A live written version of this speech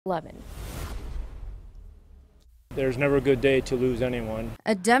11. There's never a good day to lose anyone.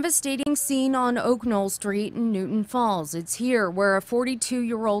 A devastating scene on Oak Knoll Street in Newton Falls. It's here where a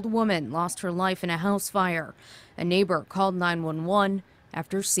 42-year-old woman lost her life in a house fire. A neighbor called 911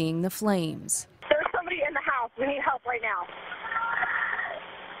 after seeing the flames. There's somebody in the house. We need help right now.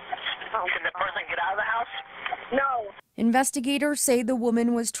 Can the person get out of the house? No. Investigators say the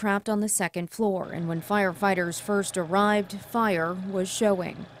woman was trapped on the second floor, and when firefighters first arrived, fire was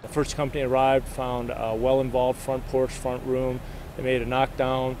showing. The first company arrived, found a well-involved front porch, front room. They made a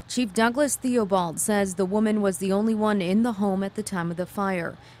knockdown. Chief Douglas Theobald says the woman was the only one in the home at the time of the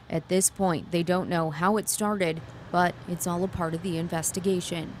fire. At this point, they don't know how it started, but it's all a part of the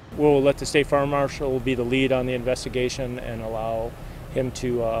investigation. We'll let the state fire marshal be the lead on the investigation and allow him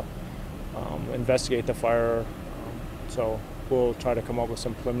to investigate the fire. So we'll try to come up with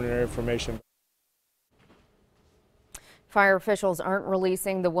some preliminary information. Fire officials aren't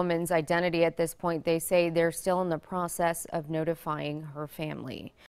releasing the woman's identity at this point. They say they're still in the process of notifying her family.